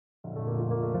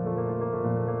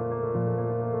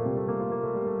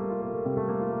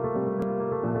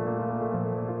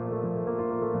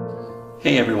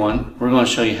Hey everyone, we're going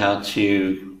to show you how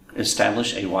to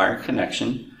establish a wired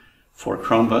connection for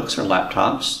Chromebooks or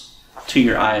laptops to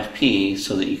your IFP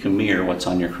so that you can mirror what's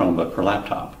on your Chromebook or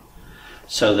laptop.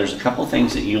 So there's a couple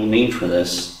things that you'll need for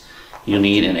this. You'll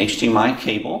need an HDMI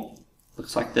cable,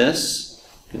 looks like this.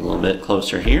 Get a little bit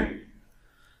closer here.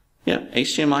 Yep,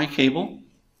 HDMI cable.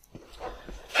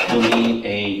 You'll need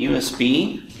a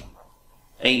USB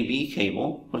AB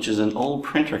cable, which is an old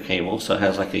printer cable, so it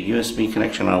has like a USB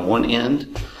connection on one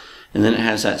end, and then it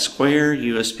has that square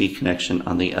USB connection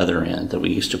on the other end that we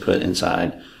used to put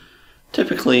inside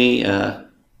typically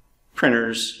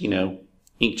printers,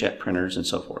 inkjet printers and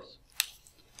so forth.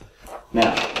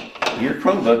 Now, your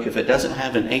Chromebook, if it doesn't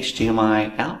have an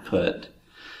HDMI output,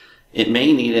 it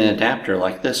may need an adapter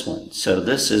like this one. So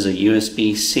this is a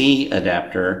USB-C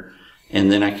adapter,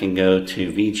 and then I can go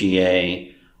to VGA,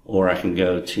 or I can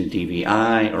go to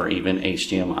DVI, or even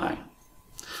HDMI.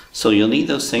 So you'll need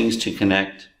those things to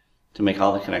connect, to make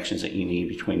all the connections that you need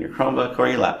between your Chromebook or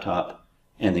your laptop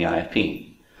and the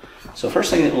IFP. So first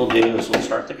thing that we'll do is we'll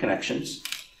start the connections.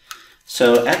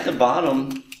 So at the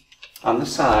bottom on the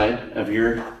side of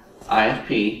your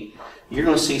IFP, you're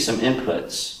going to see some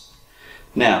inputs.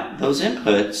 Now, those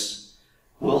inputs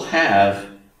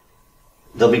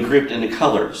they'll be grouped into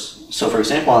colors. So for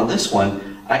example, on this one,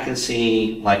 I can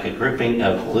see like a grouping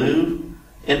of blue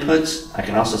inputs. I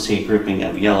can also see a grouping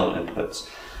of yellow inputs.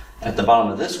 At the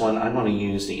bottom of this one, I'm going to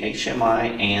use the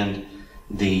HDMI and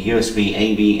the USB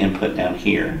AB input down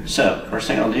here. So first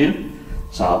thing I'll do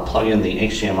is I'll plug in the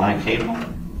HDMI cable.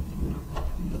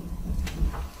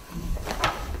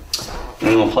 And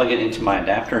I'm going to plug it into my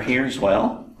adapter here as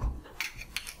well.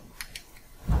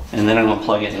 And then I'm going to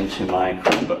plug it into my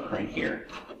Chromebook right here.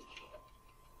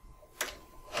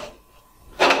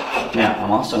 Now,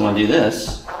 I'm also going to do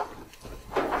this.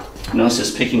 Notice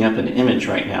it's picking up an image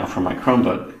right now from my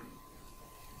Chromebook.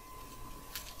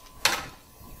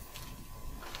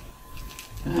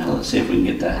 Let's see if we can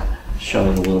get that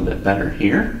showing a little bit better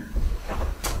here.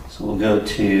 So we'll go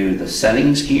to the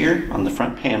settings here on the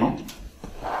front panel.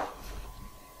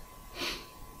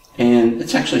 And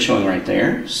it's actually showing right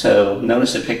there. So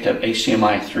notice it picked up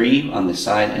HDMI 3 on the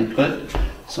side input.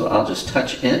 So I'll just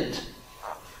touch it.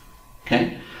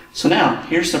 Okay. So now,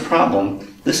 here's the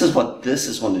problem. This is what this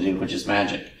is going to do, which is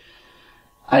magic.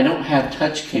 I don't have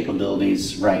touch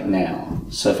capabilities right now.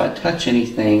 So if I touch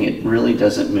anything, it really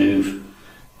doesn't move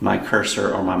my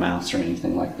cursor or my mouse or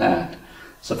anything like that.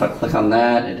 So if I click on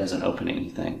that, it doesn't open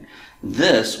anything.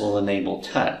 This will enable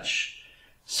touch.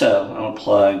 So I'm going to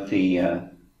plug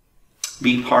the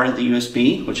B part of the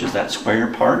USB, which is that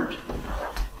square part,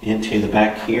 into the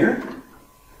back here.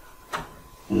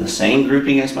 In the same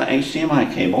grouping as my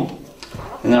HDMI cable,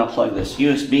 and then I'll plug this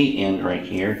USB end right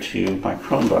here to my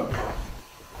Chromebook.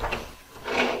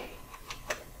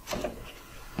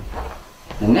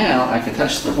 And now I can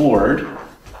touch the board,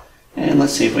 and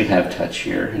let's see if we have touch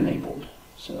here enabled.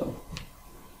 So,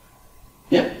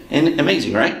 yep, and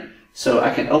amazing, right? So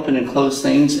I can open and close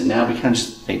things, and now it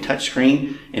becomes a touch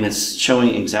screen, and it's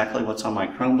showing exactly what's on my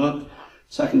Chromebook.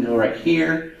 So I can go right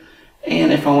here.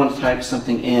 And if I want to type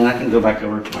something in, I can go back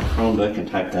over to my Chromebook and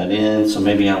type that in. So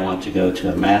maybe I want to go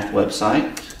to a math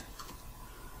website,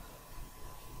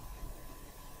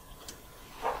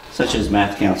 such as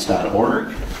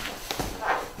mathcounts.org.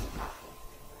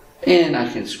 And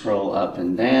I can scroll up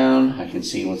and down. I can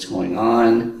see what's going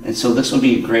on. And so this would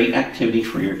be a great activity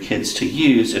for your kids to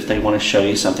use if they want to show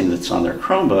you something that's on their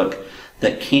Chromebook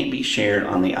that can't be shared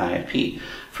on the IFP.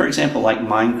 For example, like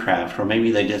Minecraft, or maybe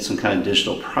they did some kind of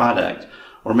digital product,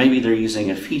 or maybe they're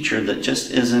using a feature that just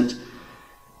isn't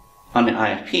on the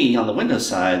IFP on the Windows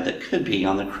side that could be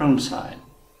on the Chrome side.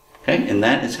 Okay, and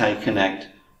that is how you connect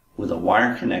with a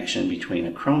wire connection between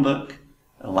a Chromebook,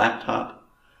 a laptop,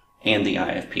 and the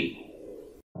IFP.